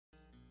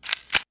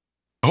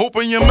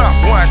Open your mouth,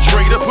 wine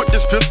trader, put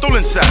this pistol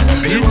inside.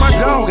 You my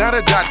dog, got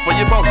a dot for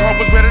your boss,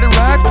 always ready to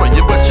ride for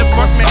you. But you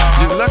fuck me,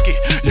 you're lucky,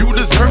 you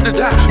deserve to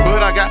die.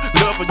 But I got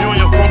love for you and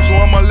your folks, so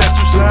I'ma let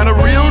you slide. A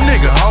real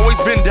nigga, always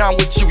been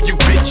down with you, you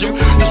bitch you.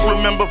 Just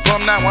remember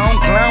from now on,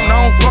 clown, I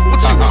don't fuck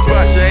with you.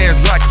 Spot your ass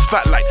like a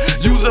spotlight,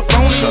 use a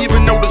phony,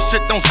 even though the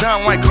shit don't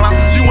sound like clown.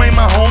 You ain't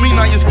my homie,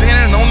 now you're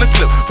standing on the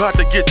cliff, about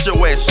to get your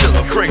ass shook.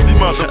 Crazy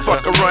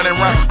motherfucker running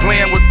around,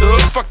 playing with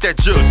thugs, fuck that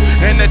judge.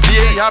 And that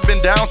DA, I've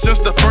been down since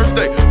the first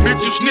day.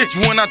 Bitch, you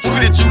snitch when I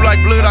treated you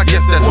like blood, I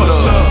guess that's What's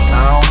love.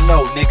 I don't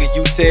know, nigga,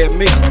 you tell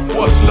me.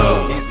 What's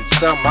love? Is it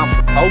something I'm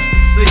supposed to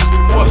see?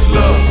 What's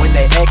love? When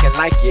they acting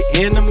like your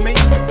enemy?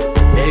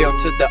 L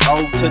to the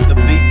O to the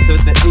B to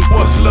the E.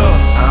 What's love?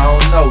 I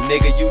don't know,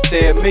 nigga, you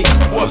tell me.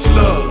 What's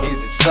love? Is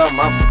it something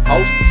I'm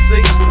supposed to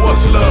see?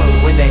 What's love?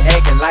 When they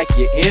acting like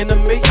your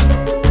enemy?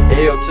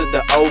 L to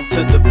the O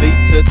to the B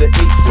to the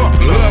E. Fuck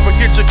love or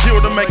get you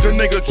killed to make a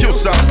nigga kill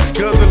something.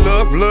 Cause of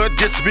love, blood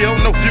gets spilled,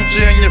 no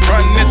future in your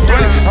front. It's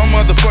funny how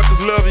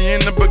motherfuckers love you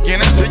in the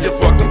beginning till you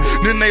fuck them.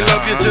 Then they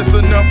love you just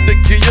enough to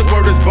kill you.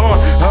 Word is born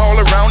all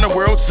around the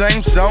world,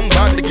 same song,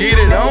 about to get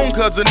it on.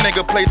 Cause a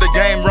nigga played the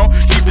game wrong,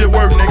 keep your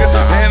word, nigga.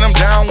 And I'm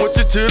down with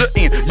you to the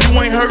end. You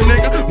ain't hurt,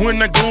 nigga. When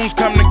the goons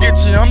come to get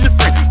you, I'm your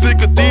friend. Thick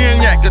or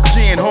thin, yak or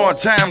gin, hard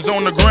times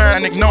on the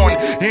grind, ignoring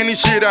any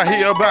shit I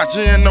hear about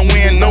you in the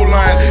wind, no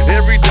line.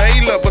 Every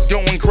day, lovers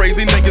going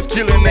crazy, niggas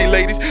killing they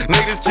ladies,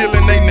 ladies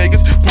killing they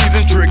niggas,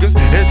 squeezing triggers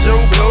at your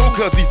blow,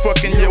 cause he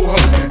fucking your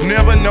hoe.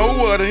 Never know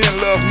what a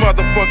in-love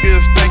motherfucker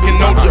is thinking,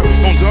 no joke.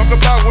 Don't talk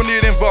about when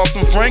it involves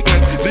some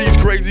Franklin. These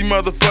crazy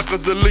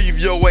motherfuckers will leave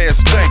your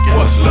ass stinking.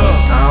 What's love?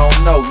 I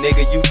don't know,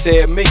 nigga, you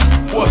tell me.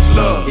 What's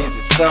love? Is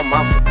it something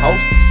I'm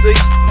supposed to see?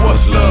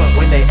 What's love?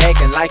 When they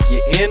acting like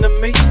your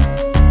enemy?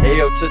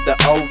 L to the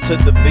O to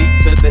the B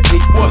to the E.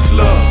 What's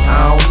love?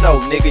 I don't know,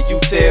 nigga, you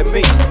tell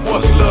me.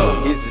 What's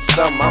love? Is it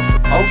something I'm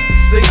supposed to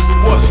see?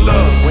 What's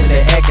love? When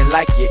they acting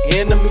like your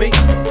enemy?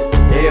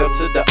 L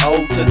to the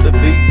O to the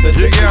B to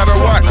the E. You gotta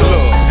watch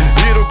love,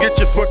 it'll get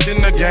you fucked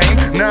in the game.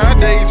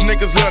 Nowadays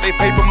niggas love they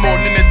paper more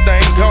than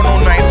anything. Call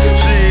no name,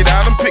 shit,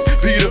 I done picked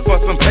Peter for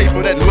some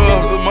paper. That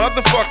love's a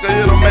motherfucker,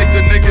 it'll make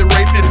a nigga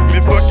rape you.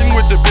 Been fucking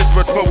with the bitch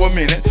but for a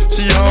minute,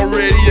 she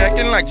already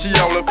acting like she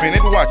all up in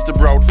it. Watch the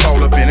broad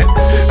fall up in it.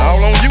 All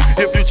on you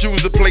if you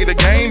choose to play the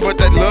game, but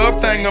that love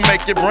thing'll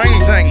make your brain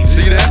tangy.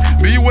 See that?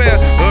 Beware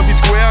of your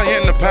square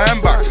in the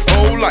pine box.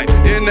 Whole life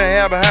in the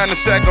hair behind the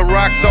sack of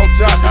rocks on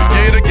top.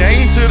 Get a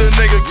game to the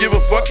nigga, give a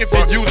fuck if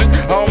you use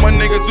it. All my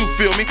niggas who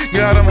feel me,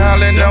 got them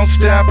hollering, don't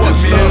stop the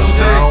music.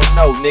 I don't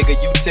know, nigga,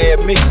 you tell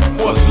me.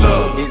 What's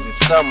love? Is it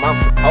something I'm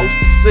supposed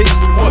to see?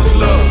 What's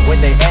love? When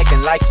they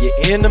acting like your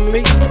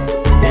enemy?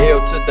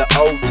 L to the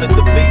O to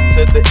the B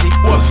to the E.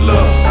 What's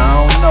love? I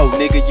don't know,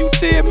 nigga, you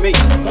tell me.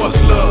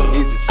 What's love?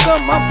 Is it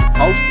something I'm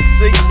supposed to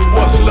see?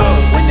 What's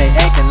love? When they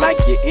acting like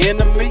your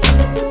enemy?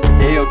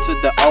 L to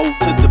the O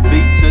to the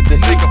B to the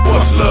E. Nigga,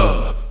 What's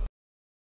love?